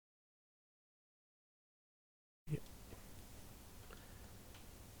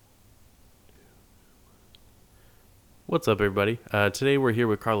What's up, everybody? Today we're here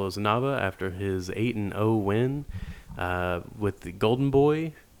with Carlos Nava after his 8-0 win with the Golden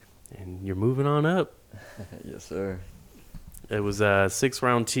Boy, and you're moving on up. Yes, sir. It was a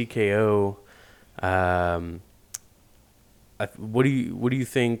 6-round TKO. Um, what do you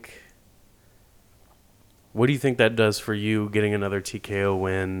think? What do you think that does for you getting another TKO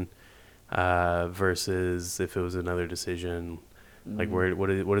win versus if it was another decision? Like, Mm,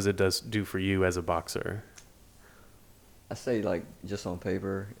 what does it do for you as a boxer? I say like just on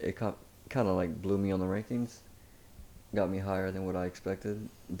paper, it kind of like blew me on the rankings, got me higher than what I expected.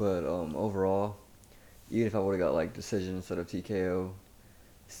 But overall, even if I would have got like decision instead of TKO,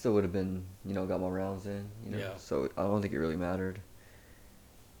 still would have been got my rounds in. Yeah. So I don't think it really mattered.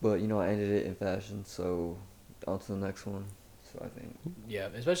 But I ended it in fashion, so on to the next one. So I think. Yeah,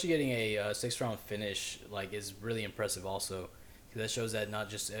 especially getting a 6 round finish is really impressive. Also, 'cause that shows that not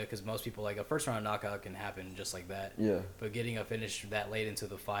just because most people like a first round knockout can happen just like that, Yeah. but getting a finish that late into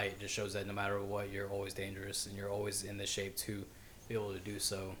the fight just shows that no matter what, you're always dangerous and you're always in the shape to be able to do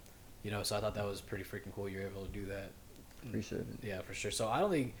so. So I thought that was pretty freaking cool. You're able to do that. Appreciate it. Yeah, for sure. So I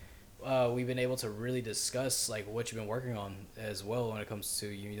don't think we've been able to really discuss like what you've been working on as well when it comes to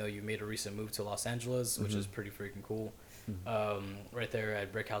you made a recent move to Los Angeles, which is pretty freaking cool. Right there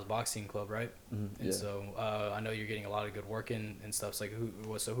at Brickhouse Boxing Club, right? And Yeah. so I know you're getting a lot of good work in and stuff. So, like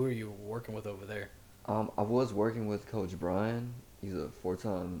who are you working with over there? I was working with Coach Brian. He's a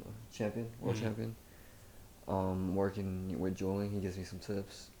four-time champion, world Mhm. champion. Working with Julian, he gives me some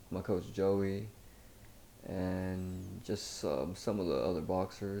tips. My coach Joey, and just some of the other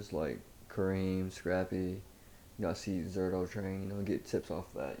boxers like Kareem, Scrappy. I see Zerto train. Get tips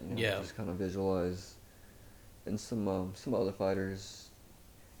off that. Yeah. Just kind of visualize, and some other fighters,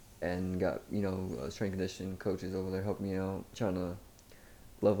 and got strength conditioning coaches over there helping me out, trying to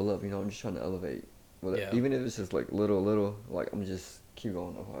level up. I'm just trying to elevate. Yeah. Even if it's just like little, like I'm just keep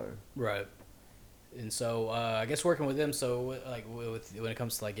going up higher. Right. And so I guess working with them. So with when it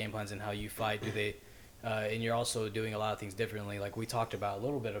comes to like game plans and how you fight, do they? And you're also doing a lot of things differently. Like we talked about a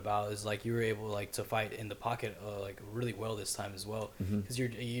little bit about is like you were able like to fight in the pocket like really well this time as well because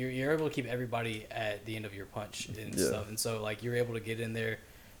you're able to keep everybody at the end of your punch and Yeah. stuff. And so like you're able to get in there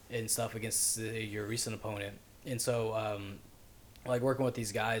and stuff against your recent opponent. And so like working with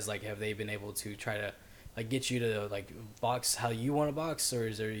these guys, like have they been able to try to like get you to like box how you want to box, or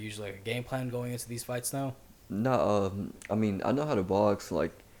is there usually like a game plan going into these fights now? No, I mean, I know how to box.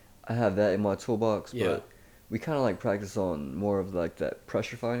 Like, I have that in my toolbox, Yeah. but we kind of like practice on more of like that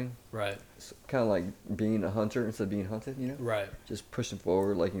pressure fighting. Right. So, kind of like being a hunter instead of being hunted. Right. Just pushing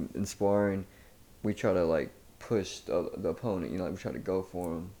forward, like in sparring, we try to like push the opponent. Like we try to go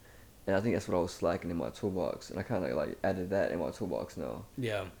for him, and I think that's what I was slacking in my toolbox, and I kind of like added that in my toolbox now.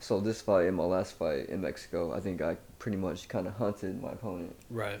 Yeah. So this fight and my last fight in Mexico, I think I pretty much kind of hunted my opponent.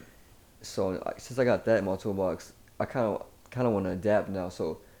 Right. So since I got that in my toolbox, I kind of want to adapt now.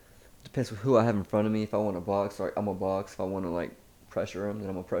 So depends on who I have in front of me. If I want to box, or I'm a box. If I want to like pressure him, then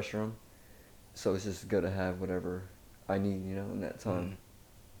I'm gonna pressure him. So it's just good to have whatever I need, in that time.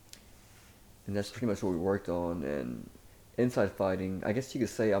 And that's pretty much what we worked on. And inside fighting, I guess you could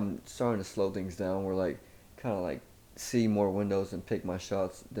say I'm starting to slow things down. Where like kind of like see more windows and pick my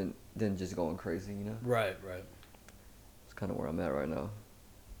shots than just going crazy. Right. Right. It's kind of where I'm at right now.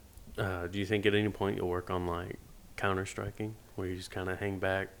 Do you think at any point you'll work on like counter striking, where you just kind of hang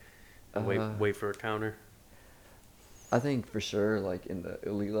back, and Uh, wait for a counter? I think for sure, like in the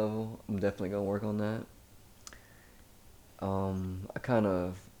elite level, I'm definitely gonna work on that. I kind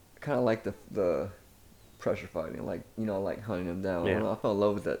of like the pressure fighting, like like hunting them down. I, don't Yeah. know, I fell in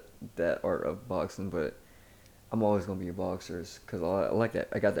love with that art of boxing, but I'm always gonna be a boxer because I like that.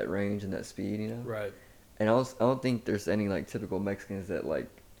 I got that range and that speed. Right. And I don't think there's any like typical Mexicans that like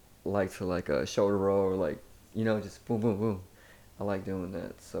to like a shoulder roll or like just boom boom boom. I like doing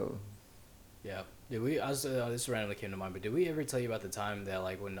that. So Yeah. Did we? I was, this randomly came to mind, but did we ever tell you about the time that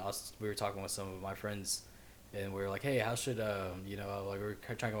like when we were talking with some of my friends, and we were like, hey, how should like we were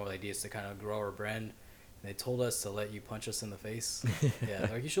trying to come up with ideas to kind of grow our brand, and they told us to let you punch us in the face. Yeah,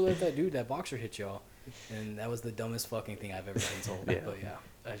 like you should let that boxer hit y'all, and that was the dumbest fucking thing I've ever been told. Yeah. But yeah,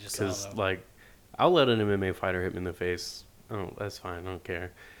 I Because don't know. like, I'll let an MMA fighter hit me in the face. Oh, that's fine. I don't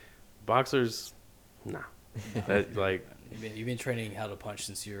care. Boxers, nah. That like You've been training how to punch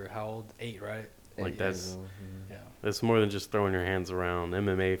since you're how old? 8, right? Like, 8 years that's old, Yeah. it's more than just throwing your hands around.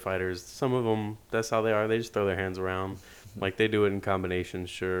 MMA fighters, some of them, that's how they are. They just throw their hands around. Like they do it in combinations,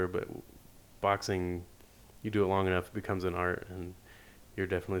 sure, but boxing, you do it long enough, it becomes an art, and you're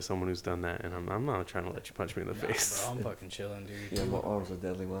definitely someone who's done that, and I'm not trying to let you punch me in the face. Bro, I'm fucking chilling, dude. Yeah, my arms are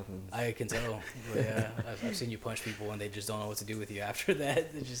deadly weapons. I can tell. But yeah, I've seen you punch people and they just don't know what to do with you after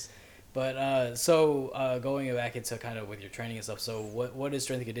that. They just, but going back into kind of with your training and stuff. So what is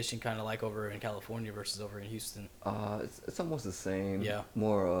strength and conditioning kind of like over in California versus over in Houston? It's almost the same. Yeah.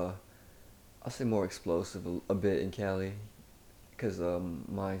 More I'll say more explosive a bit in Cali, because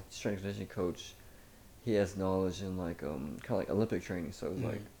my strength and conditioning coach, he has knowledge in like kind of like Olympic training, so it's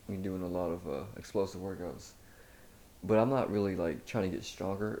like we're doing a lot of explosive workouts. But I'm not really like trying to get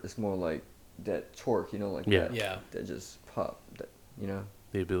stronger. It's more like that torque, like Yeah. that, Yeah. that just pop, that you know.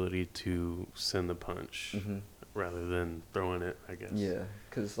 The ability to send the punch rather than throwing it, I guess. Yeah,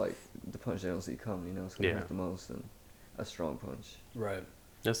 because it's like the punch they don't see coming, it's gonna hurt the most, and a strong punch. Right.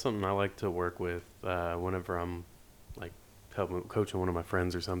 That's something I like to work with whenever I'm like coaching one of my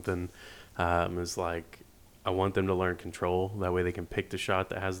friends or something. Is like I want them to learn control. That way they can pick the shot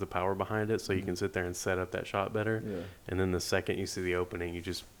that has the power behind it, so you can sit there and set up that shot better. Yeah. And then the second you see the opening, you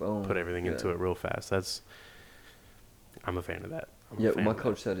just Boom. put everything into it real fast. I'm a fan of that. My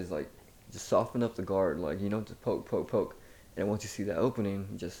coach said is like just soften up the guard, like just poke, and once you see that opening,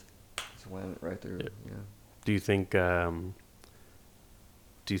 just wham it right through. Yeah. Do you think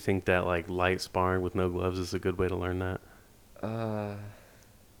that like light sparring with no gloves is a good way to learn that?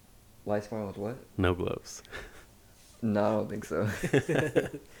 Light sparring with what? No gloves. No, I don't think so.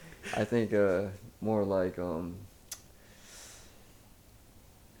 I think more like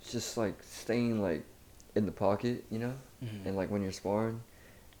just like staying like in the pocket, and like when you're sparring,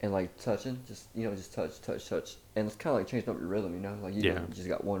 and like touching, just touch, and it's kind of like changing up your rhythm, like you don't just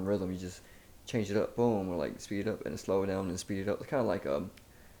got one rhythm, you just change it up, boom, or like speed it up and slow it down and speed it up. It's kind of like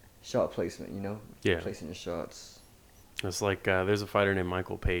shot placement, placing your shots. It's like there's a fighter named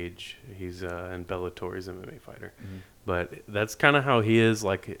Michael Page. He's in Bellator. He's an MMA fighter. But that's kind of how he is.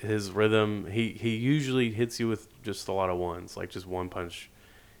 Like his rhythm, he usually hits you with just a lot of ones, like just one punch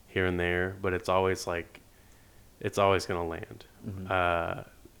here and there. But it's always like, it's always going to land.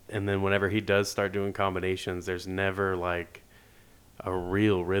 And then whenever he does start doing combinations, there's never like a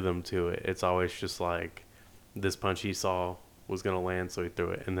real rhythm to it. It's always just like this punch he saw was going to land, so he threw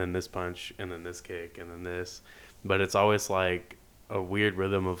it. And then this punch, and then this kick, and then this. But it's always like a weird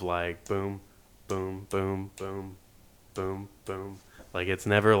rhythm of like boom, boom, boom, boom, boom, boom. Like it's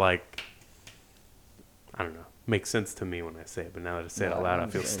never like, I don't know. Makes sense to me when I say it, but now that I say it out loud, I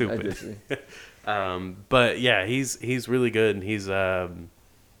feel stupid. But yeah, he's really good, and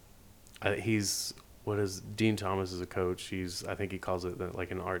he's what is Dean Thomas is a coach. I think he calls it like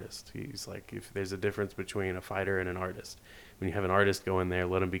an artist. He's like, if there's a difference between a fighter and an artist, when you have an artist go in there,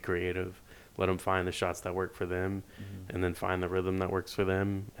 let him be creative. Let them find the shots that work for them, and then find the rhythm that works for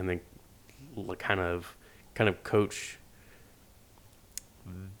them, and then kind of coach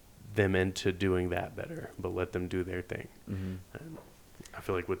them into doing that better, but let them do their thing. And I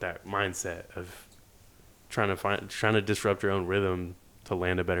feel like with that mindset of trying to disrupt your own rhythm to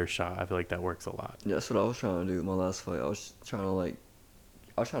land a better shot, I feel like that works a lot. Yeah, that's what I was trying to do in my last fight. I was trying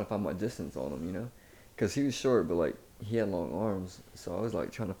to find my distance on him, because he was short, but like he had long arms, so I was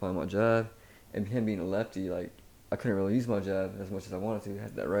like trying to find my jab. And him being a lefty, like, I couldn't really use my jab as much as I wanted to. I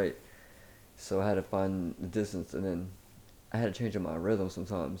had that right. So I had to find the distance, and then I had to change up my rhythm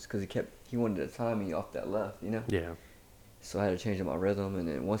sometimes, because he wanted to time me off that left, Yeah. So I had to change up my rhythm, and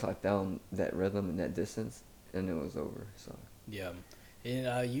then once I found that rhythm and that distance, then it was over, so. Yeah.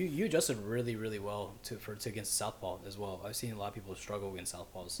 And you adjusted really, really well to against Southpaw as well. I've seen a lot of people struggle against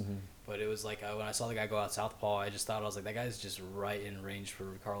Southpaws. But it was like when I saw the guy go out Southpaw, I was like, that guy's just right in range for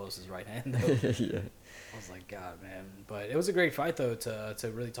Carlos's right hand. Yeah. I was like, God, man. But it was a great fight, though,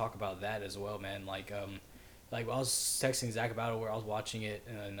 to really talk about that as well, man. Like I was texting Zach about it where I was watching it,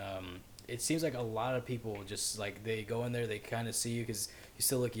 and it seems like a lot of people just, like, they go in there, they kind of see you because you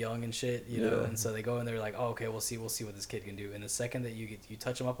still look young and shit, you know, and so they go in there like, oh, okay, we'll see what this kid can do. And the second that you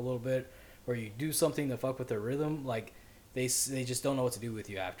touch them up a little bit, or you do something to fuck with their rhythm, like, they just don't know what to do with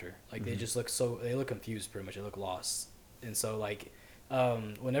you after. Like, they just they look confused pretty much, they look lost. And so, like,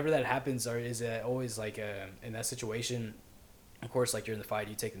 whenever that happens, or is it always, like, in that situation, of course, like, you're in the fight,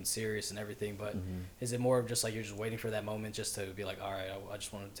 you take them serious and everything, but is it more of just, like, you're just waiting for that moment just to be like, all right, I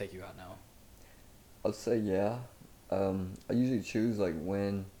just want to take you out now? I'd say, yeah. I usually choose, like,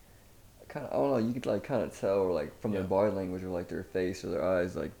 when, I don't know, you could, like, kind of tell, or, like, from their body language, or, like, their face or their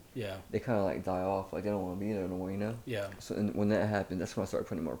eyes, like, they kind of, like, die off, like, they don't want to be there no more, Yeah. So when that happens, that's when I start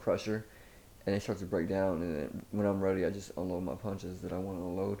putting more pressure, and they start to break down, and then when I'm ready, I just unload my punches that I want to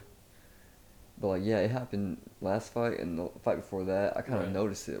unload. But, like, yeah, it happened last fight, and the fight before that, I kind of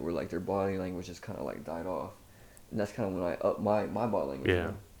noticed it, where, like, their body language just kind of, like, died off. And that's kind of when I up my body language. Yeah. You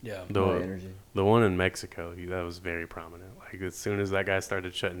know? Yeah. My The energy. the one in Mexico, that was very prominent. Like as soon as that guy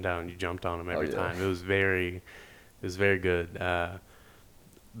started shutting down, you jumped on him every yeah. time. It was very good.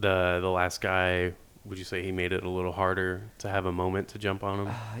 The last guy, would you say he made it a little harder to have a moment to jump on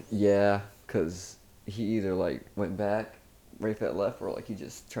him? Yeah, because he either like went back, right foot left, or like he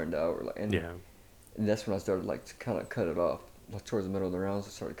just turned out, or like Yeah. and that's when I started like to kind of cut it off. Like towards the middle of the rounds, I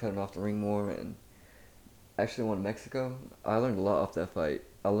started cutting off the ring more. And actually, won Mexico, I learned a lot off that fight.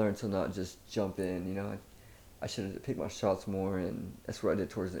 I learned to not just jump in. You know, I should have picked my shots more, and that's what I did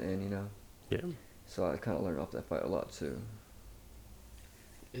towards the end. You know. Yeah. So I kind of learned off that fight a lot too.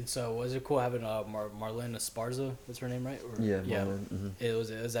 And so, was it cool having Marlene Esparza? That's her name, right? Or, Yeah, yeah. Marlon, mm-hmm. It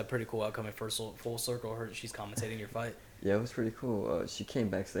was that pretty cool outcome at full circle. She's commentating your fight. Yeah, it was pretty cool. She came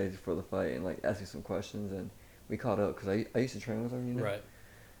backstage before the fight and like asked me some questions, and we caught up because I used to train with her, you know. Right.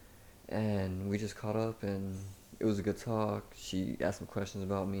 And we just caught up, and it was a good talk. She asked some questions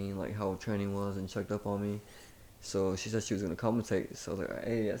about me, like how training was, and checked up on me. So she said she was gonna commentate. So I was like,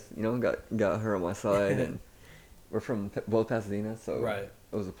 hey, yes, you know, got her on my side, and we're from both Pasadena, so Right.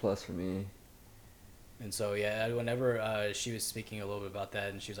 it was a plus for me. And so, yeah, whenever she was speaking a little bit about that,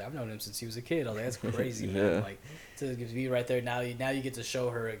 and she was like, I've known him since he was a kid. I was like, that's crazy, man. Yeah. Like, to be right there now, you get to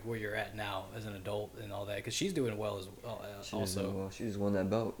show her where you're at now as an adult and all that. Because she's doing well as well, also. She just won that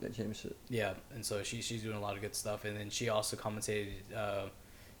belt, that championship. Yeah, and so she's doing a lot of good stuff. And then she also commentated,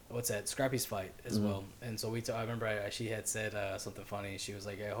 Scrappy's fight as Mhm. well. And so I remember she had said something funny. She was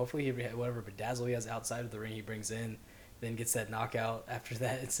like, hopefully whatever bedazzle he has outside of the ring he brings in, then gets that knockout after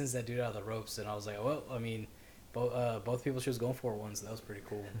that and sends that dude out of the ropes. And I was like, well, I mean, both people she was going for once. So that was pretty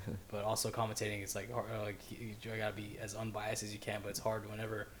cool. But also commentating, it's like you gotta be as unbiased as you can. But it's hard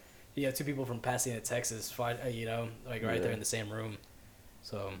whenever you have two people from Pasadena, Texas, fight. Right there in the same room.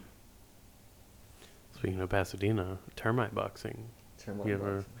 So. Speaking of Pasadena, termite boxing. Termite You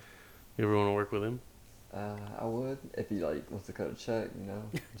boxing. ever want to work with him? I would if he like wants to cut a check, you know.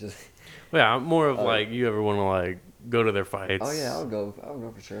 Just. Well, yeah, I'm more of like you ever want to like go to their fights. Oh yeah, I would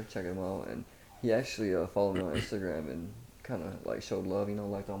go for sure. Check him out, and he actually followed me on Instagram and kind of like showed love, you know,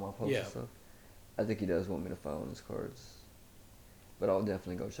 liked all my posts and stuff. I think he does want me to follow on his cards, but I'll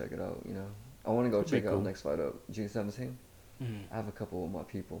definitely go check it out. You know, I want to go check out next fight up, June 17th. Mm-hmm. I have a couple of my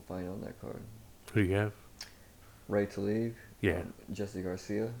people fighting on that card. Who do you have? Ray Talib. Yeah. Jesse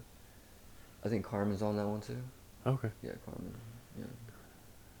Garcia. I think Carmen's on that one too. Okay. Yeah, Carmen. Yeah.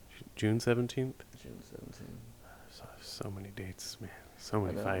 June 17th. June 17th. So many dates, man. So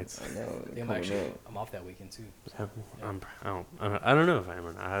many fights. I know. I'm off that weekend too. So. I don't know if I am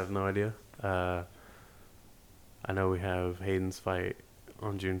or not. I have no idea. I know we have Hayden's fight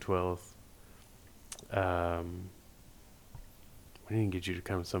on June 12th. We need to get you to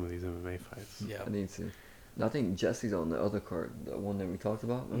come to some of these MMA fights. Yeah. I need to. I think Jesse's on the other card, the one that we talked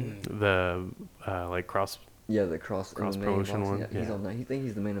about. Mm-hmm. The like cross. Yeah, the cross promotion boxing. one. Yeah, he's on that. He think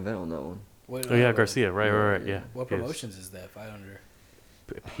he's the main event on that one. Oh yeah, Garcia. Right. Yeah. What promotions is that fight under?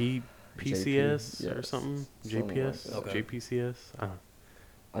 PCS JP, or something? something JPS? like that. JPCS?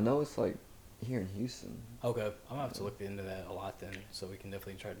 I know it's like here in Houston. Okay, I'm gonna have to look into that a lot then, so we can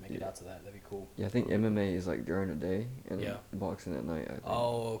definitely try to make it out to that. That'd be cool. Yeah, I think MMA is like during the day and Yeah. boxing at night. I think.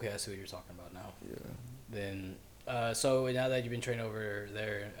 Oh, okay, I see what you're talking about now. Yeah. Then, so now that you've been training over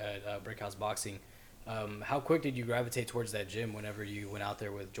there at Brickhouse Boxing, how quick did you gravitate towards that gym whenever you went out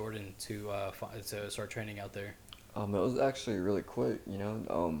there with Jordan to start training out there? It was actually really quick, you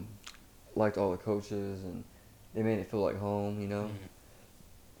know. Liked all the coaches, and they made it feel like home, you know. Mm-hmm.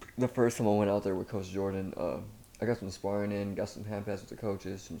 The first time I went out there with Coach Jordan, I got some sparring in, got some hand pads with the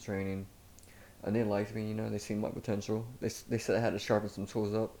coaches, some training, and they liked me, you know. They seen my potential. They said I had to sharpen some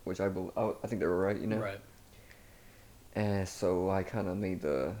tools up, which I think they were right, you know. Right. And so I kind of made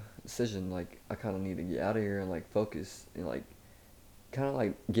the decision, like, I kind of need to get out of here and, like, focus and, like, kind of,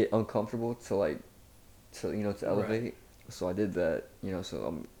 like, get uncomfortable to elevate. Right. So I did that, you know, so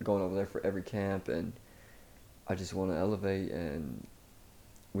I'm going over there for every camp, and I just want to elevate, and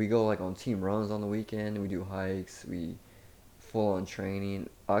we go, like, on team runs on the weekend, and we do hikes, we full-on training.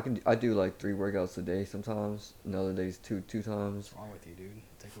 I do, like, 3 workouts a day sometimes, and other days two times. What's wrong with you, dude?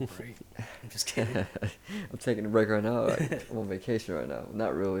 Take a break. I'm just kidding. I'm taking a break right now. I'm on vacation right now.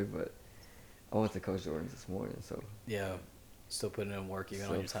 Not really, but I went to Coach Jordan's this morning, so. Yeah. Still putting in work even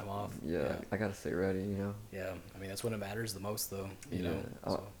on your time off. Yeah, I gotta stay ready, you know. Yeah, I mean that's when it matters the most, though. You know.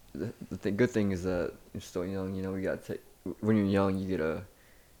 So. The good thing is that you're still young. You know, we gotta take. When you're young, you gotta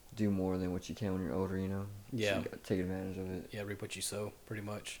do more than what you can when you're older, you know. Yeah. So you gotta take advantage of it. Yeah, reap what you sow, pretty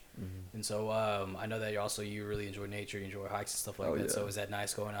much. Mm-hmm. And so I know that you really enjoy nature, you enjoy hikes and stuff like that. Yeah. So is that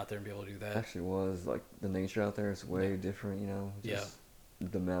nice going out there and be able to do that? Actually, was like the nature out there is way different, you know. Just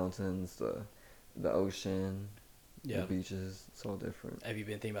the mountains, the ocean, the beaches. It's all different. Have you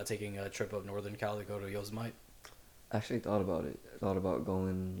been thinking about taking a trip up Northern Cal to go to Yosemite? Actually, thought about it. Thought about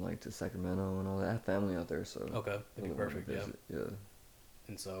going like to Sacramento and all that. I have family out there, so Okay, that'd be perfect. Yeah.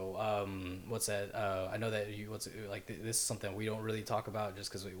 And so, what's that? I know that this is something we don't really talk about just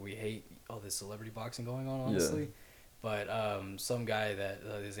because we hate all this celebrity boxing going on, honestly. But some guy that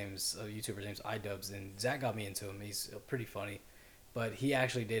his name's YouTuber's name's iDubbbz, and Zach got me into him. He's pretty funny, but he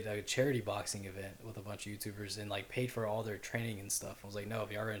actually did a charity boxing event with a bunch of YouTubers and like paid for all their training and stuff. I was like, no,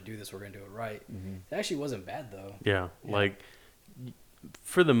 if y'all are gonna do this, we're gonna do it right. Mm-hmm. It actually wasn't bad though. Yeah, like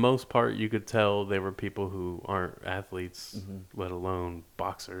for the most part, you could tell they were people who aren't athletes, let alone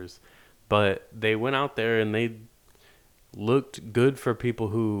boxers. But they went out there and they looked good for people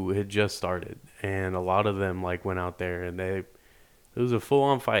who had just started. And a lot of them like went out there and it was a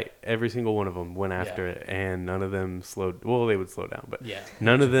full-on fight. Every single one of them went after it, and none of them slowed. Well, they would slow down, but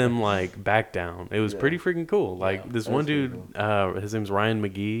none of them like backed down. It was pretty freaking cool. Like this one dude, his name's Ryan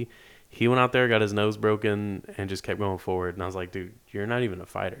McGee. He went out there, got his nose broken, and just kept going forward. And I was like, dude, you're not even a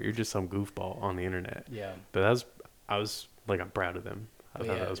fighter. You're just some goofball on the internet. Yeah. But I'm proud of them. I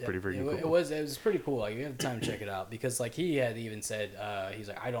thought that was pretty freaking cool. It was pretty cool. Like, you have the time to check it out. Because, like, he had even said, he's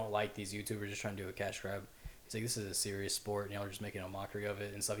like, I don't like these YouTubers just trying to do a cash grab. He's like, this is a serious sport, and y'all are just making a mockery of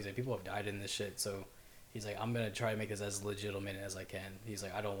it and stuff. He's like, people have died in this shit, so he's like, I'm gonna try to make this as legitimate as I can. He's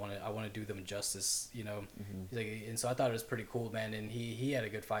like, I want to do them justice, you know. He's like, and so I thought it was pretty cool, man. And he had a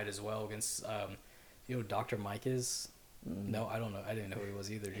good fight as well against, you know, Dr. Mike is. No, I don't know. I didn't know who he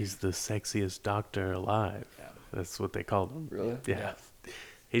was either. He's the sexiest doctor alive. Yeah. That's what they called him. Really? Yeah.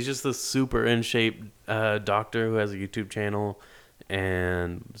 He's just a super in shape doctor who has a YouTube channel,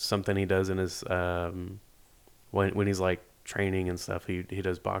 and something he does in his when he's like training and stuff, he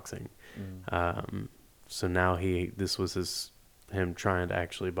does boxing. So now this was him trying to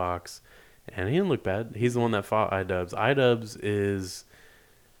actually box, and he didn't look bad. He's the one that fought iDubbbz. iDubbbz is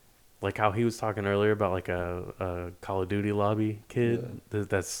like how he was talking earlier about like a Call of Duty lobby kid.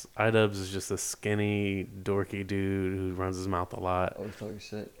 That's iDubbbz is just a skinny, dorky dude who runs his mouth a lot. Always talking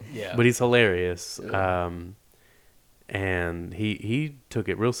shit. Yeah. But he's hilarious. Yeah. And he took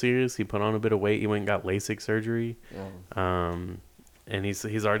it real serious. He put on a bit of weight. He went and got LASIK surgery. Yeah. And he's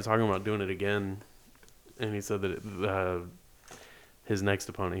already talking about doing it again. And he said that his next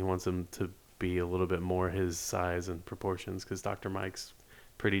opponent, he wants him to be a little bit more his size and proportions, because Dr. Mike's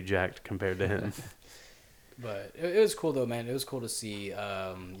pretty jacked compared to him. But it was cool though, man. It was cool to see,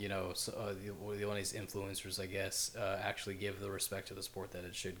 you know, one of these influencers, I guess, actually give the respect to the sport that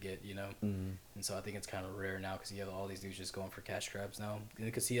it should get, you know. And so I think it's kind of rare now because you have all these dudes just going for cash grabs now. And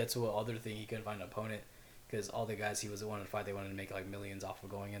you can see that's what other thing he couldn't find an opponent, because all the guys he was wanting to fight, they wanted to make like millions off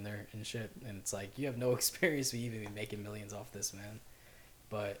of going in there and shit. And it's like, you have no experience with even making millions off this, man.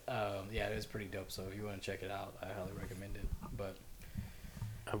 But yeah, it was pretty dope. So if you want to check it out, I highly recommend it. But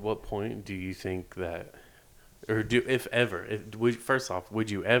at what point do you think that, or if ever, first off,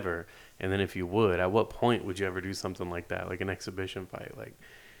 would you ever, and then if you would, at what point would you ever do something like that, like an exhibition fight, like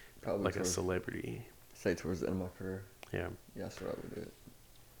Probably like a celebrity? Say towards the end of my career. Yeah. Yeah, that's what I would do it.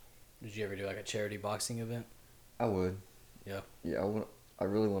 Did you ever do like a charity boxing event? I would. Yeah. Yeah, I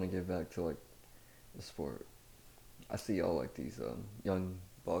really want to give back to like the sport. I see all like these young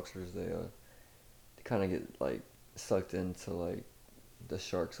boxers. They kind of get like sucked into like the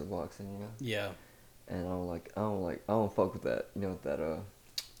sharks of boxing, you know. Yeah. And I don't fuck with that, you know,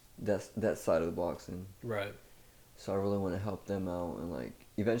 that side of the boxing. Right. So I really want to help them out, and like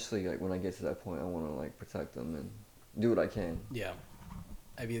eventually, like when I get to that point, I want to like protect them and do what I can. Yeah.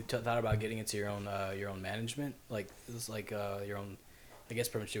 Have you thought about getting into your own management, like this, like your own, I guess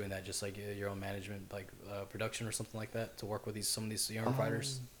pretty much doing that, just like your own management, like production or something like that, to work with some of these younger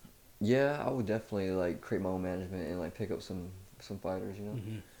fighters? Yeah, I would definitely like create my own management and like pick up some fighters, you know,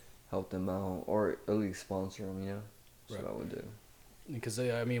 help them out, or at least sponsor them, you know. That's what I would do. Because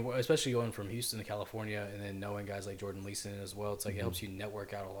I mean, especially going from Houston to California, and then knowing guys like Jordan Leeson as well, it's like it helps you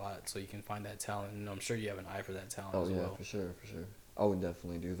network out a lot, so you can find that talent, and I'm sure you have an eye for that talent as well. For sure. I would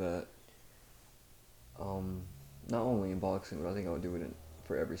definitely do that. Not only in boxing, but I think I would do it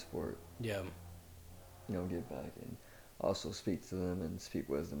for every sport. Yeah. You know, give back and also speak to them and speak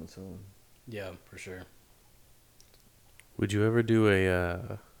wisdom into them. Yeah, for sure. Would you ever do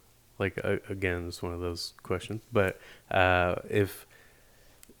again, it's one of those questions, but if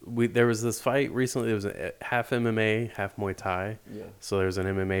there was this fight recently. It was half MMA, half Muay Thai. Yeah. So there's an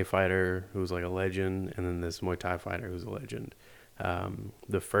MMA fighter who's like a legend, and then this Muay Thai fighter who's a legend.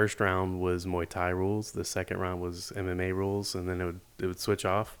 The first round was Muay Thai rules. The second round was MMA rules, and then it would switch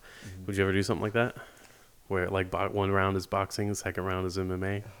off. Mm-hmm. Would you ever do something like that, where like one round is boxing, the second round is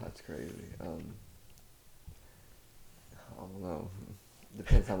MMA? That's crazy. I don't know.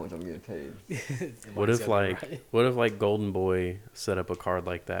 Depends how much I'm getting paid. What if like Golden Boy set up a card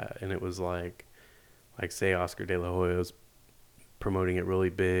like that, and it was like say Oscar De La Hoya was promoting it really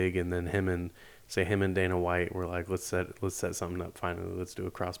big, and then him and Dana White were like, let's set something up finally. Let's do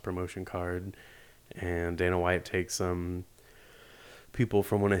a cross promotion card, and Dana White takes some people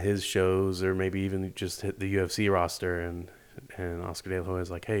from one of his shows, or maybe even just hit the UFC roster, and Oscar De La Hoya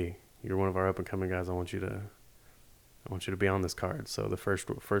is like, hey, you're one of our up and coming guys. I want you to be on this card. So the first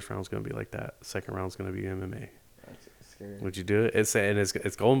round's gonna be like that. The second round's gonna be MMA. That's scary. Would you do it? It's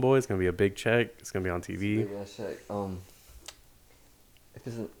Golden Boy. It's gonna be a big check. It's gonna be on TV. Maybe I check.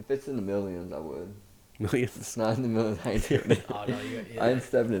 If it's in the millions, I would. Millions. It's not in the millions. I ain't doing it. Oh no, I ain't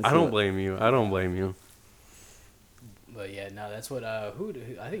stepping into I don't it. blame you. But yeah, no, that's what who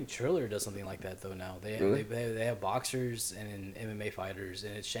I think Triller does something like that though now. Really? They have boxers and MMA fighters,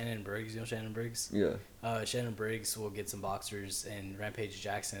 and it's Shannon Briggs. You know Shannon Briggs? Yeah. Shannon Briggs will get some boxers, and Rampage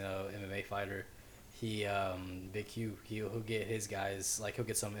Jackson, MMA fighter, he Big Q, he'll get his guys, like he'll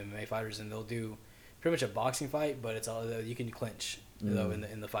get some MMA fighters, and they'll do pretty much a boxing fight, but it's all you can clinch though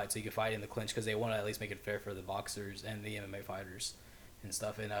in the fight, so you can fight in the clinch because they want to at least make it fair for the boxers and the MMA fighters and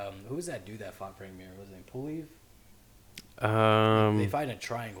stuff. And who was that dude that fought Premier? Was it Pulev? They fight in a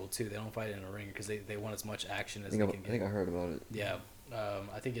triangle too. They don't fight in a ring because they want as much action as they can get. I think I heard about it. Yeah,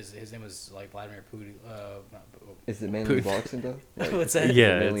 I think his name was like Vladimir Putin. Is it mainly boxing though? Like, What's that?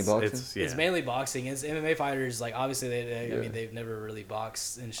 Yeah, mainly boxing? It's mainly boxing. It's MMA fighters. Like obviously I mean they've never really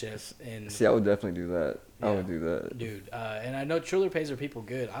boxed and shit. And see, I would definitely do that. Yeah. I would do that, dude. And I know Triller pays their people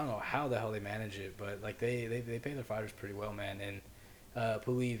good. I don't know how the hell they manage it, but like they pay their fighters pretty well, man. And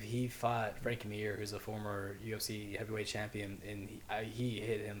Pulev, he fought Frankie Mir, who's a former UFC heavyweight champion, and he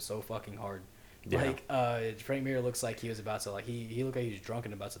hit him so fucking hard. Yeah. Like Frank Mir looks like he was about to he looked like he was drunk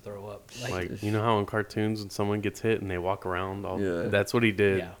and about to throw up. Like you know how in cartoons when someone gets hit and they walk around Yeah. that's what he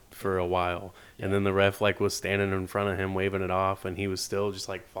did for a while. Yeah. And then the ref like was standing in front of him waving it off, and he was still just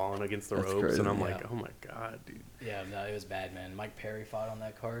like falling against the That's ropes. crazy. And I'm Yeah. like, oh my god, dude. Yeah, no, it was bad, man. Mike Perry fought on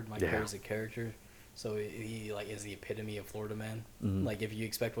that card. Mike Yeah. Perry's a character, so he like is the epitome of Florida man. Mhm. Like if you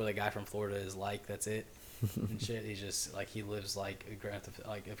expect what a guy from Florida is like, that's it. And shit, he's just like he lives like if Grand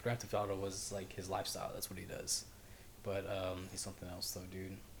Theft Auto was like his lifestyle, that's what he does. But he's something else though,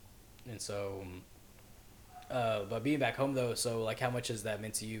 dude. And so, but being back home though, so like how much has that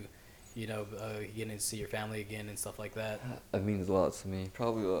meant to you? You know, getting to see your family again and stuff like that. It means a lot to me.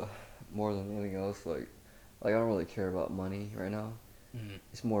 Probably more than anything else. Like I don't really care about money right now. Mm-hmm.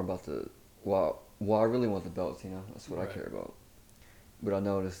 It's more about I really want the belts. You know, that's what I Right. care about. But I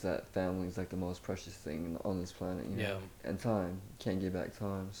noticed that family is like the most precious thing on this planet. You know? Yeah. And time, can't get back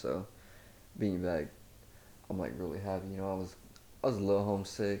time. So being back, I'm like really happy. You know, I was a little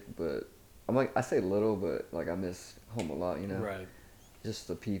homesick, but I say little, but like I miss home a lot. You know. Right. Just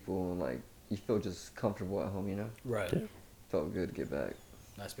the people and like you feel just comfortable at home. You know. Right. Yeah. Felt good to get back.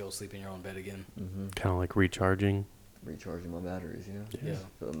 Nice to be able to sleep in your own bed again. Mm-hmm. Kind of like recharging. Recharging my batteries, you know. Yeah.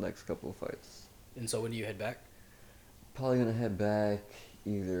 For the next couple of fights. And so when do you head back? Probably gonna head back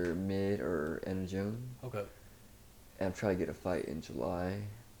either mid or end of June, Okay. and try to get a fight in July.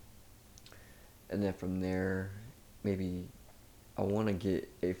 And then from there, maybe I want to get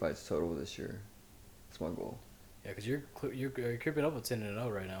 8 fights total this year. That's my goal. Yeah, because you're creeping up with 10-0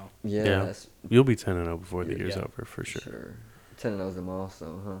 right now. Yeah. Yeah. That's You'll be 10-0 before the Yeah. year's Yeah. over for sure. 10-0 is a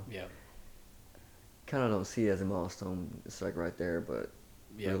milestone, huh? Yeah. Kind of don't see it as a milestone. It's like right there, but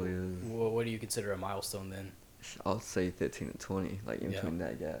Yeah. really is. Well, what do you consider a milestone then? I'll say 15 and 20, like in Yeah. between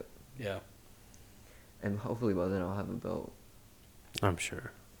that gap. Yeah. And hopefully by then I'll have a belt. I'm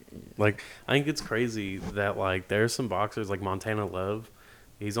sure. Like, I think it's crazy that, like, there's some boxers, like Montana Love.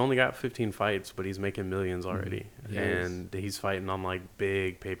 He's only got 15 fights, but he's making millions already. Yeah. And he's fighting on, like,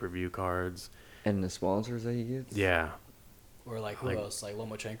 big pay-per-view cards. And the sponsors that he gets? Yeah. Or like who Like- else? Like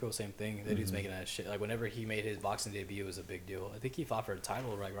Lomachenko, same thing. That dude's making that shit. Like whenever he made his boxing debut, it was a big deal. I think he fought for a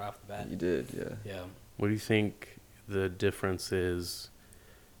title right off the bat. You did, yeah. Yeah. What do you think the difference is?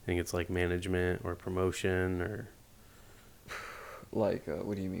 I think it's, like, management or promotion or... Like,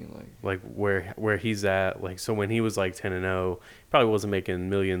 what do you mean, Like, where he's at. Like, so when he was, like, 10-0, probably wasn't making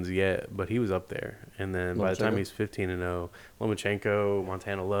millions yet, but he was up there. And then by the time Lomachenko? he's 15-0, Lomachenko,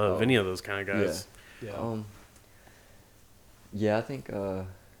 Montana Love, Oh. any of those kind of guys. Yeah. Yeah, I think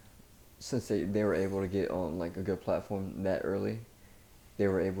since they were able to get on like a good platform that early, they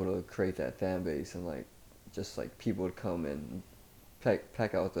were able to create that fan base and like just like people would come and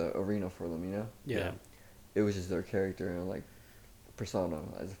pack out the arena for them. You know, Yeah. it was just their character and like persona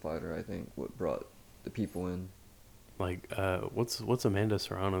as a fighter. I think what brought the people in. Like, what's Amanda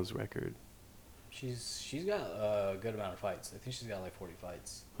Serrano's record? She's got a good amount of fights. I think she's got like 40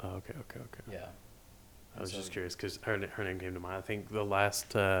 fights. Oh, okay. Yeah. I was So- just curious because her name came to mind. I think the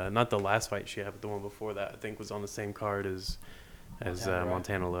last, not the last fight she had, but the one before that, I think was on the same card as Montana, right?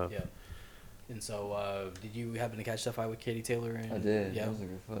 Montana Love. Yeah. And so, did you happen to catch that fight with Katie Taylor? And, I did. Yeah. That was a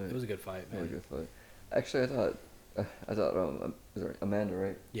good fight. It was a good fight, man. Really good fight. Actually, I thought sorry, Amanda,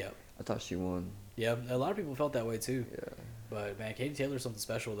 right? Yeah. I thought she won. Yeah. A lot of people felt that way too. Yeah, But man, Katie Taylor's something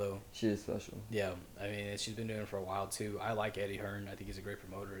special though. she is special. Yeah. I mean, she's been doing it for a while too. I like Eddie Hearn. I think he's a great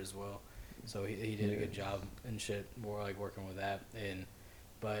promoter as well. So he did a good job and shit. More like working with that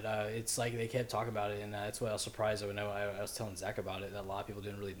But it's like they kept talking about it, and that's why I was surprised when I was telling Zach about it, that a lot of people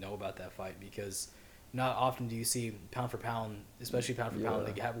didn't really know about that fight because not often do you see pound for pound, especially pound for pound,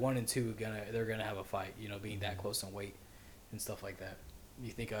 they have 1 and 2 they're gonna have a fight, being that close in weight and stuff like that.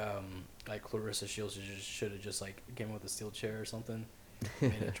 You think like Clarissa Shields should have just like came with a steel chair or something,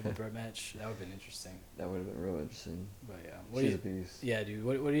 made a triple threat match? That would have been interesting. That would have been real interesting. But yeah, She's a beast. Yeah, dude.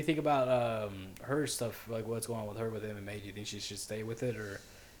 What do you think about her stuff? Like, what's going on with her with MMA? Do you think she should stay with it,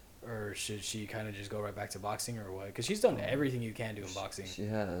 or should she kind of just go right back to boxing, or what? Because she's done everything you can do in boxing. She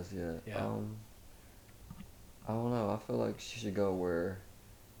has, yeah. Yeah. I don't know. I feel like she should go where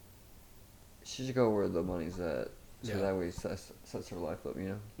the money's at, so that way it sets her life up.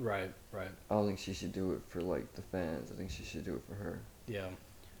 Right. I don't think she should do it for like the fans. I think she should do it for her. Yeah.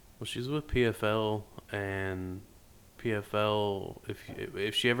 Well, she's with PFL, and PFL,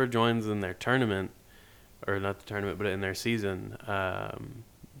 if she ever joins in their tournament, or not the tournament, but in their season,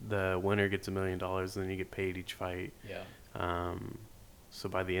 the winner gets $1 million, and then you get paid each fight. Yeah. So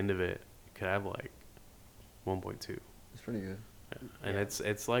by the end of it, you could have like 1.2. It's pretty good. Yeah. And Yeah.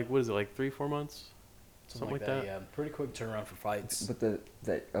 it's like, what is it, like 3-4 months? Something like that. Yeah. Pretty quick turnaround for fights. But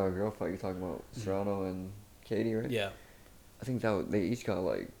that girl fight you're talking about, Serrano and Katie, right? Yeah. I think they each got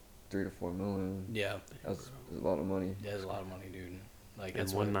like 3 to 4 million. Yeah. That's a lot of money. Yeah, there's a lot of money, dude. Like In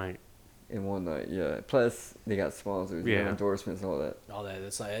that's one night. In one night, yeah. Plus they got sponsors, endorsements, and all that. All that.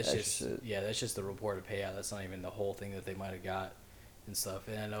 That's Extra just shit. yeah. That's just the reported payout. That's not even the whole thing that they might have got and stuff.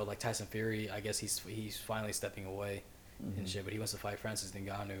 And I know like Tyson Fury, I guess he's finally stepping away and shit. But he wants to fight Francis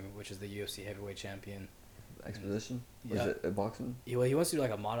Ngannou, which is the UFC heavyweight champion. Exposition? Yeah. Or is it boxing? He wants to do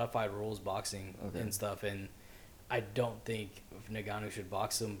like a modified rules boxing and stuff. And I don't think Ngannou should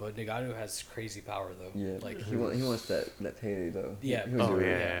box him, but Ngannou has crazy power though. Yeah. Like he wants that payday though. Yeah. He was Oh, doing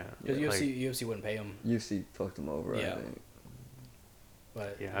yeah, it. yeah. Because Like, UFC wouldn't pay him. UFC fucked him over, Yeah. I think.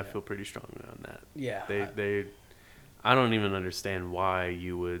 But yeah, I feel pretty strongly on that. yeah. I don't even understand why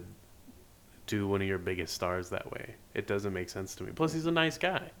you would do one of your biggest stars that way. It doesn't make sense to me. Plus, he's a nice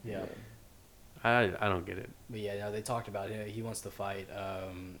guy. Yeah. I don't get it. But yeah, no, they talked about it. He wants to fight.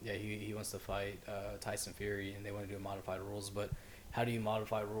 He wants to fight Tyson Fury, and they want to do modified rules. But how do you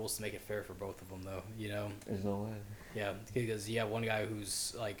modify rules to make it fair for both of them, though? There's no way. Yeah, because you have one guy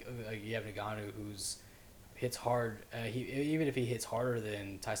who's like you have Ngannou who's hits hard. Even if he hits harder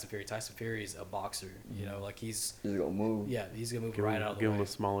than Tyson Fury's a boxer. Like he's gonna move. Yeah, he's gonna move Give right him, out of the give way. him a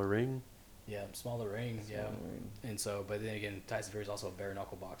smaller ring. Yeah, smaller ring. Yeah, and so, but then again, Tyson Fury's also a bare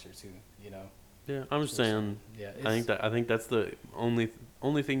knuckle boxer too. Yeah, I'm just saying. Yeah, I think that's the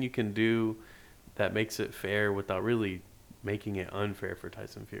only thing you can do that makes it fair without really making it unfair for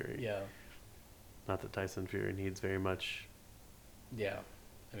Tyson Fury. Yeah. Not that Tyson Fury needs very much. Yeah,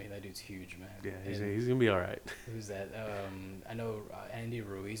 I mean that dude's huge, man. Yeah, he's gonna be all right. Who's that? I know Andy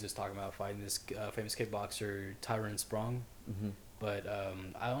Ruiz was talking about fighting this famous kickboxer Tyron Sprong, but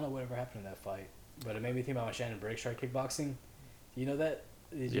I don't know whatever happened in that fight. But it made me think about when Shannon Briggs tried kickboxing. Do you know that?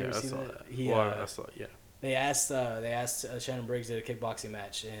 Did you ever see that? I saw it, yeah. They asked Shannon Briggs at a kickboxing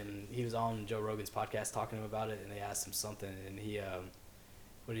match, and he was on Joe Rogan's podcast talking to him about it, and they asked him something, and he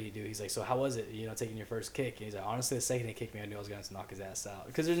what did he do? He's like, so how was it, taking your first kick? And he's like, honestly, the second he kicked me, I knew I was going to knock his ass out,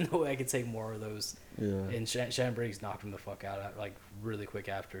 because there's no way I could take more of those. Yeah. And Shannon Briggs knocked him the fuck out, like, really quick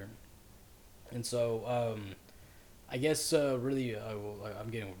after. And so, I guess, really, I'm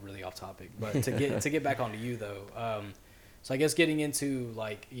getting really off topic, but to get back onto you, though, so I guess getting into,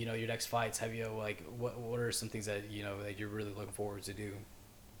 like, your next fights, have you, like, what are some things that, that you're really looking forward to do?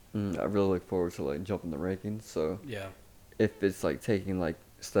 I really look forward to, like, jumping the rankings, so Yeah. if it's, like, taking, like,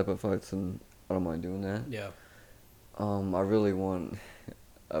 step-up fights, and I don't mind doing that. Yeah. I really want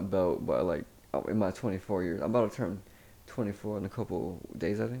a belt by, like, in my 24 years. I'm about to turn 24 in a couple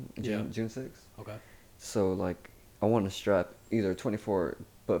days, I think. June 6th. Okay. So like, I want to strap either 24,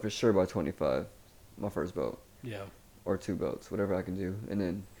 but for sure by 25, my first belt. Yeah. Or 2 belts, whatever I can do, and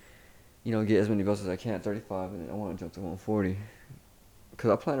then, get as many belts as I can at 35, and then I want to jump to 140.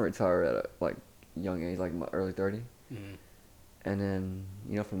 Cause I plan to retire at a young age, like my early 30, Mm-hmm. and then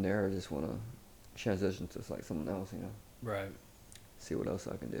from there I just want to transition to like someone else, Right. see what else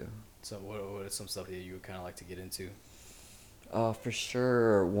I can do. So what is some stuff that you would kind of like to get into? For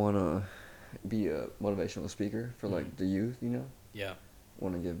sure want to be a motivational speaker for like the youth, Yeah.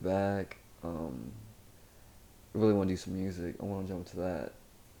 want to give back. Really want to do some music. I want to jump into that.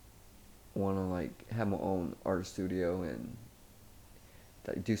 Want to like have my own art studio and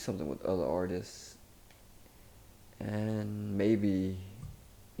like do something with other artists, and maybe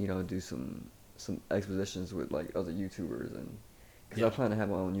do some expositions with like other YouTubers, and because I plan to have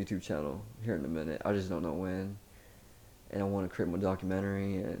my own YouTube channel here in a minute. I just don't know when, and I want to create my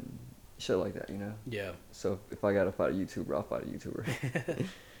documentary and shit like that, Yeah. So if I gotta fight a YouTuber, I'll fight a YouTuber.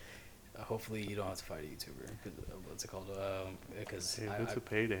 Hopefully you don't have to fight a YouTuber. What's it called? Because it's a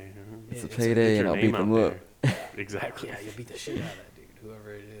payday. It's a payday, and I'll beat them up. Exactly. Yeah, you'll beat the shit out of that dude,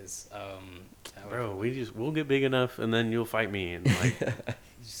 whoever it is. Bro, we'll get big enough, and then you'll fight me, and like,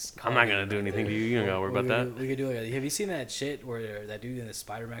 I'm not gonna do anything to you. You don't gotta worry about that. We could do like. Have you seen that shit where that dude in the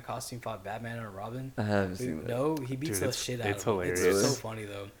Spider-Man costume fought Batman and Robin? I haven't seen that. No, he beats the shit out of him. It's hilarious. It's so funny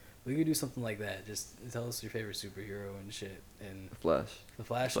though. We could do something like that. Just tell us your favorite superhero and shit. And Flash. The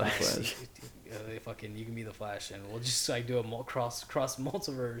Flash. Flash. You can be the Flash, and we'll just like do a cross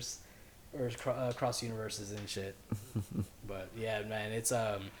multiverse or cross universes and shit. But yeah, man, it's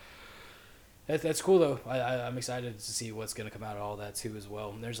that's cool though. I'm excited to see what's gonna come out of all that too as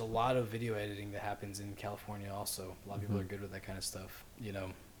well. And there's a lot of video editing that happens in California also. A lot of people are good with that kind of stuff.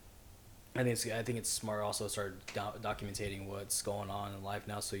 I think it's smart also to start documenting what's going on in life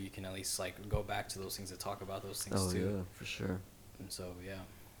now, so you can at least like go back to those things and talk about those things too. Oh yeah, for sure. And so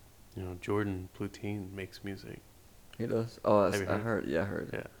yeah. Jordan Plutine makes music. He does. Oh, Have you I heard? heard. Yeah, I heard.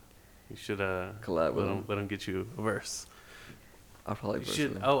 Yeah, you should collab with him. Let him get you a verse. I'll probably You verse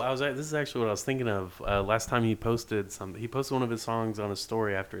should. with him. Oh, this is actually what I was thinking of. Last time he posted something. He posted one of his songs on his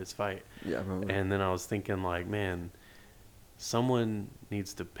story after his fight. Yeah, I remember. And then I was thinking, like, man, someone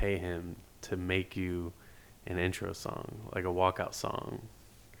needs to pay him to make you an intro song, like a walkout song.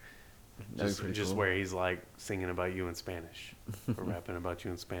 Just cool. where he's like singing about you in Spanish or rapping about you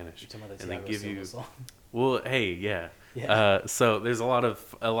in Spanish, And then give you. song? Well, hey, yeah. Yeah. So there's a lot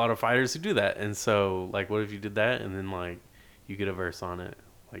of fighters who do that, and so like, what if you did that and then like you get a verse on it,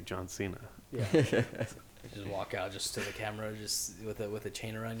 like John Cena? Yeah. Just walk out just to the camera, just with a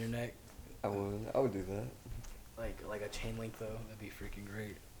chain around your neck. I would do that. Like a chain link though, that'd be freaking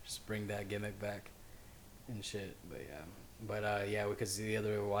great. Just bring that gimmick back and shit. But yeah, because the other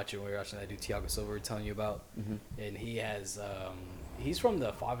day we were watching that dude Thiago Silva we were telling you about, and he has he's from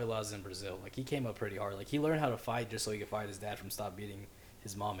the favelas in Brazil. Like he came up pretty hard. Like he learned how to fight just so he could fight his dad from stop beating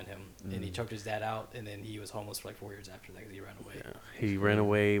his mom and him. And he choked his dad out, and then he was homeless for like 4 years after that because he ran away. Yeah. He ran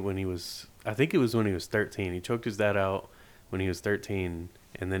away when he was, I think it was when he was 13. He choked his dad out when he was 13,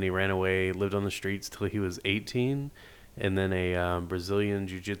 and then he ran away, lived on the streets till he was 18. And then a Brazilian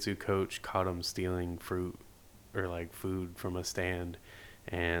jiu-jitsu coach caught him stealing fruit or like food from a stand,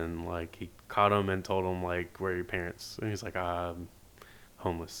 and like he caught him and told him like, "Where are your parents?" And he's like, "I'm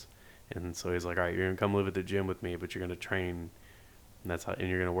homeless." And so he's like, "All right, you're gonna come live at the gym with me, but you're gonna train, and that's how, and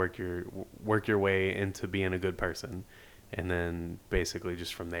you're gonna work your way into being a good person." And then basically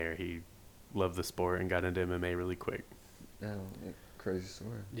just from there, he loved the sport and got into MMA really quick. Yeah, crazy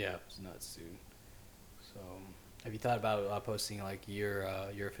story. Yeah, it's nuts, dude. So, have you thought about posting like your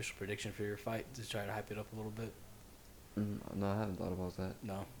official prediction for your fight to try to hype it up a little bit? No, I haven't thought about that.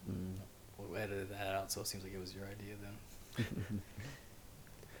 No. We'll edit that out, so it seems like it was your idea then.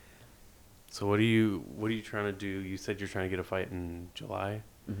 So what are you trying to do? You said you're trying to get a fight in July.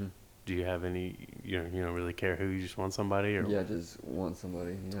 Mm-hmm. Do you have any? You don't really care who? You just want somebody, or Yeah, just want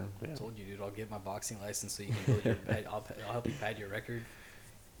somebody. Yeah. I told you, dude. I'll get my boxing license so you can build your. I'll help you pad your record.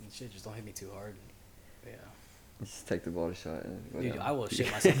 And shit, just don't hit me too hard. But yeah. Just take the body shot. And go Dude, down. I will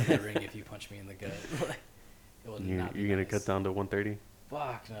shit myself in that ring if you punch me in the gut. It will not be You're gonna nice. cut down to 130?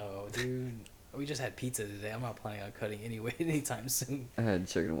 Fuck no, dude. We just had pizza today. I'm not planning on cutting any weight anytime soon. I had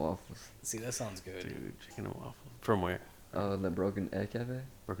chicken and waffles. See, that sounds good. Dude, chicken and waffles. From where? The Broken Egg Cafe.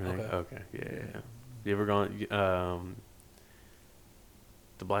 Broken Egg? Okay. Okay. Yeah. You ever gone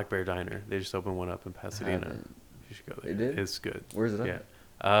the Black Bear Diner? They just opened one up in Pasadena. Haven't. You should go there. They did? It's good. Where's it at?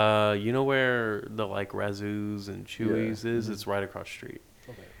 Yeah. You know where the like Razoo's and Chewy's is? Mhm. It's right across the street.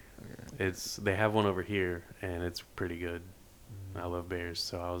 Okay. Okay. They have one over here, and it's pretty good. I love bears,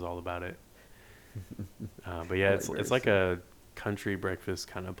 so I was all about it. But yeah, I it's like it's bears, like too. a country breakfast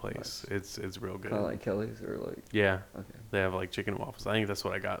kind of place. It's real good. Kind of like Kelly's or like. Yeah, Okay. they have like chicken and waffles. I think that's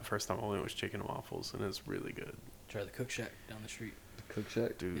what I got first time I went was chicken and waffles, and it's really good. Try the Cook Shack down the street. The Cook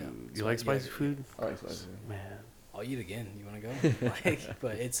Shack. Dude, Yeah. you So, like yeah, spicy yeah. food? I like spicy. Man, I'll eat again. You want to go?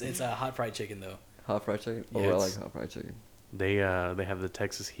 But it's a hot fried chicken though. Hot fried chicken. Yeah, Oh, I like it's- hot fried chicken. they have the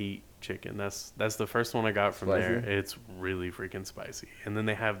Texas Heat chicken. That's the first one I got from there. Spicy? It's really freaking spicy. And then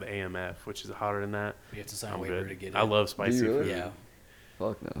they have the AMF, which is hotter than that. You have to sign a I'm waiver good. to get it. I love spicy really? food. Yeah.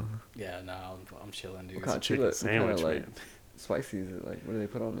 Fuck no. Yeah. No, I'm chilling, dude. What It's a kind chicken what kind of, sandwich, like, man. Spicy is it? Like, what do they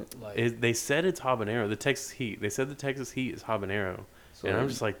put on it? Like, They said it's habanero. The Texas Heat. They said the Texas Heat is habanero. So And I'm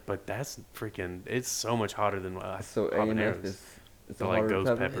just like, but that's freaking. It's so much hotter than so AMF habaneros. is it's They're a like harder ghost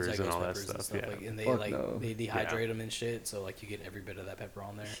pepper. peppers it's and like all that ghost peppers stuff, and yeah. Like, and they Fuck no. they dehydrate them and shit, so like you get every bit of that pepper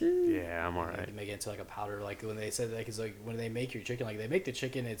on there. Shit. Yeah, I'm Like, alright. they make it into like a powder. Like when they said like it's like when they make your chicken, like they make the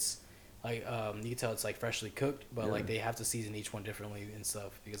chicken, it's like you can tell it's like freshly cooked, but Yeah. like they have to season each one differently and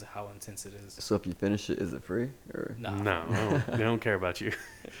stuff because of how intense it is. So if you finish it, is it free or? Nah. No, they don't care about you.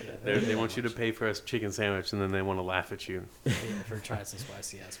 Yeah, They want you to pay for a chicken sandwich, and then they want to laugh at you. Yeah, for trying some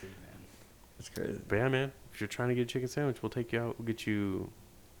spicy ass food, man. It's crazy. But yeah, man, if you're trying to get a chicken sandwich, we'll take you out. We'll get you.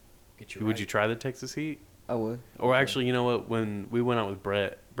 Get you. Would you try the Texas Heat? I would. Or actually, you know what? When we went out with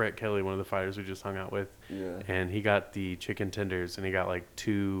Brett Kelly, one of the fighters we just hung out with, Yeah. and he got the chicken tenders, and he got like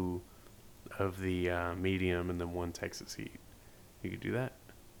 2 of the medium and then 1 Texas Heat. You could do that.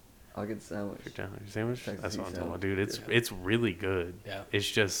 I'll get the sandwich. Your sandwich. Texas That's Heat what I'm talking about, sandwich. dude. It's Yeah. it's really good. Yeah. It's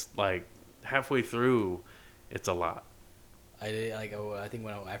just like halfway through, it's a lot. I did like I think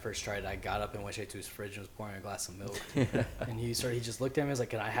when I first tried it, I got up and went straight to his fridge and was pouring a glass of milk. And he just looked at me. He was like,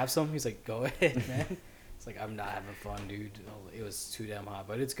 "Can I have some?" He's like, "Go ahead, man." It's like I'm not having fun, dude. It was too damn hot,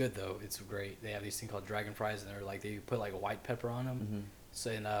 but it's good though. It's great. They have these thing called dragon fries, and they're like they put like a white pepper on them. Mhm.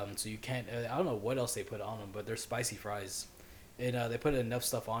 So so you can't. I don't know what else they put on them, but they're spicy fries. And they put enough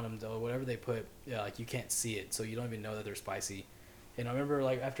stuff on them though. Whatever they put, like you can't see it, so you don't even know that they're spicy. And I remember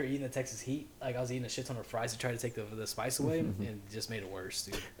like after eating the Texas Heat, like I was eating a shit ton of fries to try to take the spice away, and it just made it worse,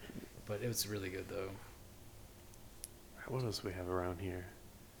 dude. But it was really good though. What else do we have around here,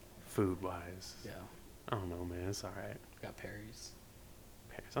 food wise? Yeah, I don't know, man. It's all right. got Perry's.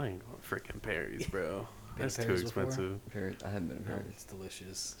 Paris. I ain't going freaking Paris, bro. Been That's to too Paris before? expensive. Paris. I haven't been to Paris. It's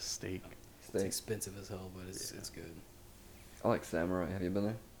delicious. Steak. It's Steak. expensive as hell, but it's good. I like Samurai. Have you been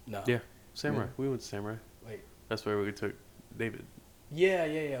there? No. Yeah, Samurai. Yeah. We went to Samurai. Wait. That's where we took David. Yeah.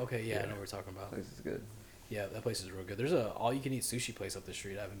 Okay. Yeah, I Yeah. know what we're talking about. Place is good. Yeah, that place is real good. There's a all-you-can-eat sushi place up the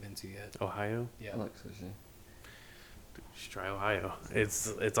street I haven't been to yet. Ohio. Yeah. I like sushi. You should try Ohio.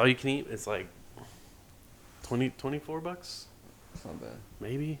 It's all you can eat. It's like $24, It's not bad.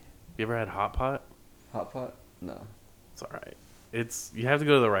 maybe. You ever had hot pot? Hot pot? No. It's all right. You have to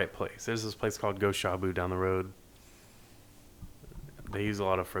go to the right place. There's this place called Go Shabu down the road. They use a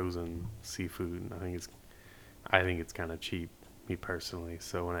lot of frozen seafood, and I think it's kind of cheap, me personally.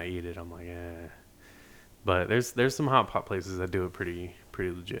 So when I eat it, I'm like, eh. But there's some hot pot places that do it pretty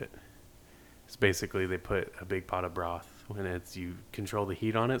legit. It's basically they put a big pot of broth, and you control the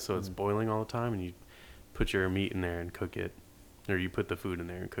heat on it, so it's boiling all the time, and you put your meat in there and cook it, or you put the food in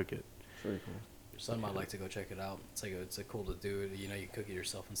there and cook it. It's really cool. Some might like to go check it out. It's like cool to do it. You know, you cook it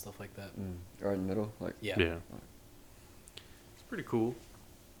yourself and stuff like that. Right in the middle, like. Yeah. Yeah. It's pretty cool.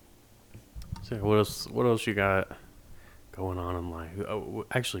 So what else you got going on in life? Oh,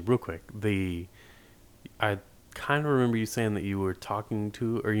 actually, real quick, I kind of remember you saying that you were talking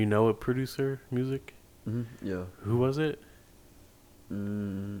to, or a producer music. Yeah. Who was it?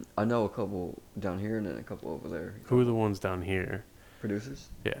 I know a couple down here and then a couple over there. Who are the ones down here? Producers?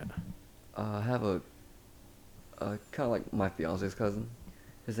 Yeah. I have a kind of like my fiance's cousin.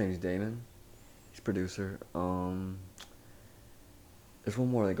 His name's Damon. He's a producer. There's one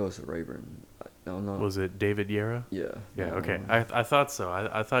more that goes to Rayburn. No. Was it David Yera? Yeah. Yeah. that Okay. one. I thought so.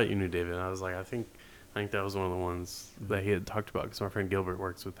 I thought you knew David. I was like, I think that was one of the ones Mm-hmm. that he had talked about because my friend Gilbert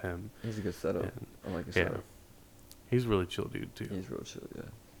works with him. He's a good setup. And- I like his Yeah. setup. He's a really chill dude too. He's real chill. Yeah.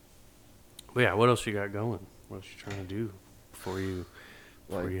 But yeah, what else you got going? What else you trying to do before you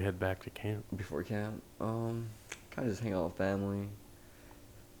Like head back to camp? before camp, kind of just hang out with family.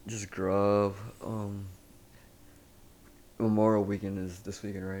 Just grub. Memorial weekend is this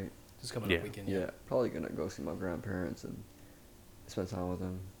weekend, right? Just coming Yeah. up weekend. Yeah, probably gonna go see my grandparents and spend time with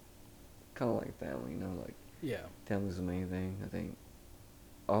them. Kind of like family, like Yeah. family's the main thing. I think.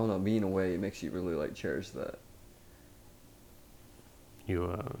 I don't know, being away, it makes you really like cherish that.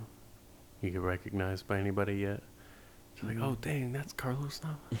 You get recognized by anybody yet? You're like, oh dang, that's Carlos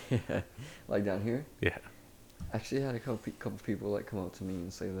Nava. Yeah, like down here. Yeah. Actually, I had a couple people like come up to me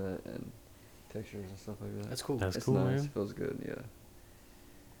and say that, and pictures and stuff like that. That's cool. That's It's cool, nice. man. It feels good. Yeah.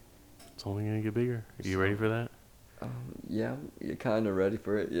 It's only gonna get bigger. Are you ready for that? Yeah, you're kind of ready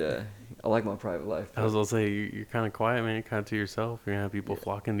for it. Yeah, I like my private life. I was gonna say you're kind of quiet, man. You're kind of to yourself. You're gonna have people Yeah.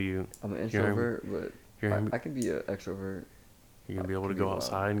 flocking to you. I'm an You're introvert, you're but gonna- I can be an extrovert. You're gonna be able to Could be go wild.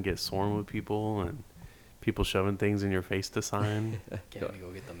 outside and get sworn with people and people shoving things in your face to sign. Can't even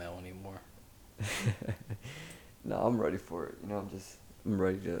go get the mail anymore. No, I'm ready for it. You know, I'm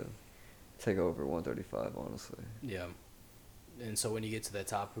ready to take over 135. Honestly. Yeah. And so when you get to the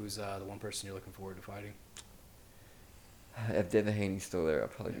top, who's the one person you're looking forward to fighting? If Devin Haney's still there, I'll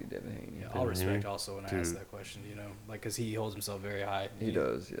probably be Devin Haney. Yeah, Devin all respect Haney? also when I Dude. ask that question, you know, like, because he holds himself very high. He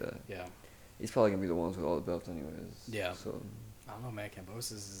does, yeah. Yeah. He's probably gonna be the ones with all the belts, anyways. Yeah. So, I don't know, man.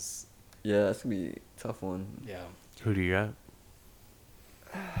 Cambosis is, yeah, that's gonna be a tough one. yeah. Who do you got?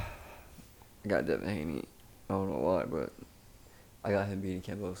 I got Devin Haney. I don't know why, but I got him beating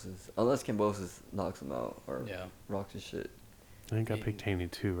Cambosis. Unless Cambosis knocks him out or Yeah. rocks his shit. I think I Yeah. picked Haney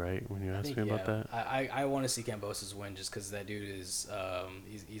too, right? When you I asked think, me about yeah. that. I want to see Cambosis win just because that dude is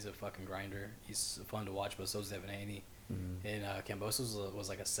he's a fucking grinder. He's fun to watch, but so's Devin Haney. Mm-hmm. And Cambosis was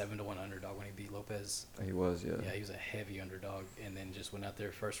like a 7-1 underdog when he beat Lopez. He was, yeah. Yeah, he was a heavy underdog, and then just went out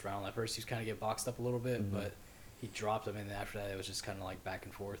there first round. At first, he was kind of get boxed up a little bit, Mhm. but he dropped him, and then after that, it was just kind of like back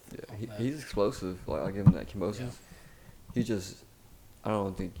and forth. Yeah, on that. he's explosive. Like, I'll give him that. Cambosis. Yeah. He just, I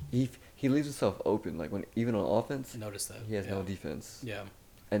don't think he leaves himself open. Like when even on offense, Noticed that. he has yeah. no defense. Yeah.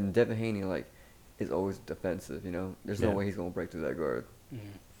 And Devin Haney like is always defensive. You know, there's no Yeah. way he's gonna break through that guard, Mhm.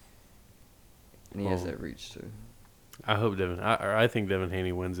 and he has Well, that reach too. I hope I think Devin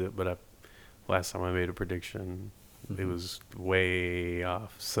Haney wins it, but last time I made a prediction, it Mhm. was way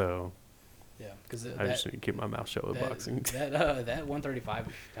off. So Yeah, because I just need to keep my mouth shut with boxing. that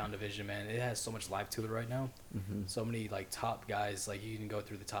 135-pound division, man, it has so much life to it right now. Mm-hmm. So many like top guys, like you can go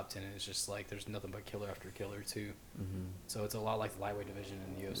through the top 10, and it's just like there's nothing but killer after killer too. Mm-hmm. So it's a lot like the lightweight division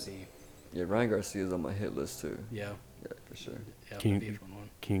in the UFC. Yeah, Ryan Garcia's on my hit list too. Yeah, Yeah, for sure. yeah, Can that'd be you- a fun one.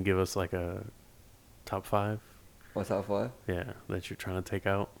 Can you give us like a top 5? My top 5. Yeah, that you're trying to take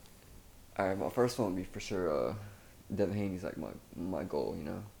out. All right, my first one would be for sure. Devin Haney's like my goal. You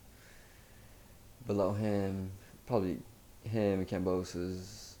know. Below him, probably him and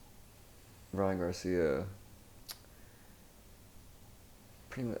Cambosis, Ryan Garcia.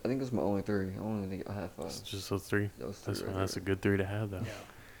 Pretty much, I think those are my only 3. I only think I have 5. It's just those 3. Those 3 That's right that's a there. good 3 to have though.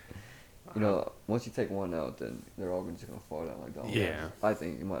 Yeah, You know, once you take one out, then they're all just gonna fall down like dominoes. Yeah. I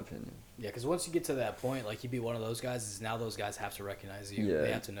think, in my opinion. yeah, because once you get to that point, like you be one of those guys, is now those guys have to recognize you. Yeah.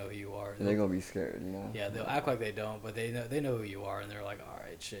 They have to know who you are. And they're gonna be scared, you know. Yeah, they'll act like they don't, but they know who you are, and they're like, all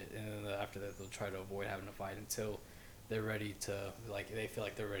right, shit. And then after that, they'll try to avoid having to fight until they're ready to, like, they feel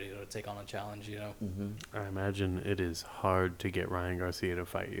like they're ready to take on a challenge, you know? Mm-hmm. I imagine it is hard to get Ryan Garcia to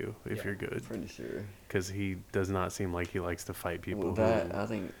fight you if Yeah. you're good, Pretty sure. because he does not seem like he likes to fight people. Well, that I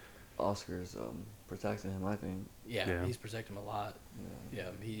think Oscar's protecting him. I think. Yeah, Yeah. he's protecting him a lot. Yeah.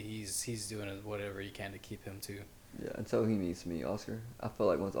 Yeah, he's doing whatever he can to keep him too. Yeah. Until he meets me, Oscar. I feel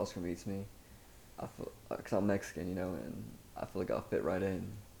like once Oscar meets me, I feel because I'm Mexican, you know, and I feel like I'll fit right in.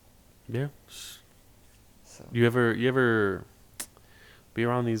 Yeah. So. You ever be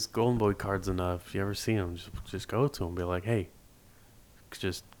around these Golden Boy cards enough? You ever see them? Just go to them, be like, hey,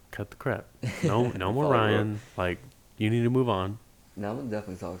 just cut the crap. No more Follow up. Ryan. Like, you need to move on. Now I'm gonna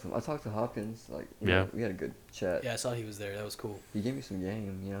definitely talk to him. I talked to Hopkins. Like, Yeah. we had a good chat. Yeah, I saw he was there. That was cool. He gave me some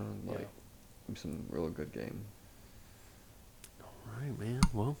game, you know, Yeah. like some real good game. All right, man.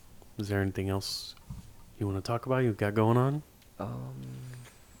 Well, is there anything else you want to talk about? You've got going on?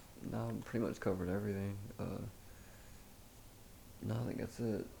 No, pretty much covered everything. No, I think that's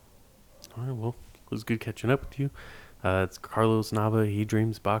it. All right. Well, it was good catching up with you. It's Carlos Nava. He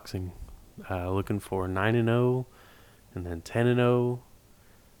Dreams Boxing. Looking for 9-0, and then 10-0.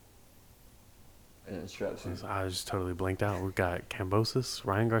 And straps. I just totally blanked out. We've got Cambosis,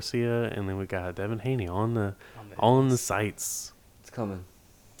 Ryan Garcia, and then we got Devin Haney all in the sights. It's coming.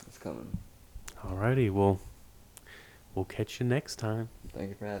 It's coming. Alrighty, well, we'll catch you next time. Thank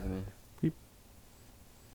you for having me. Beep.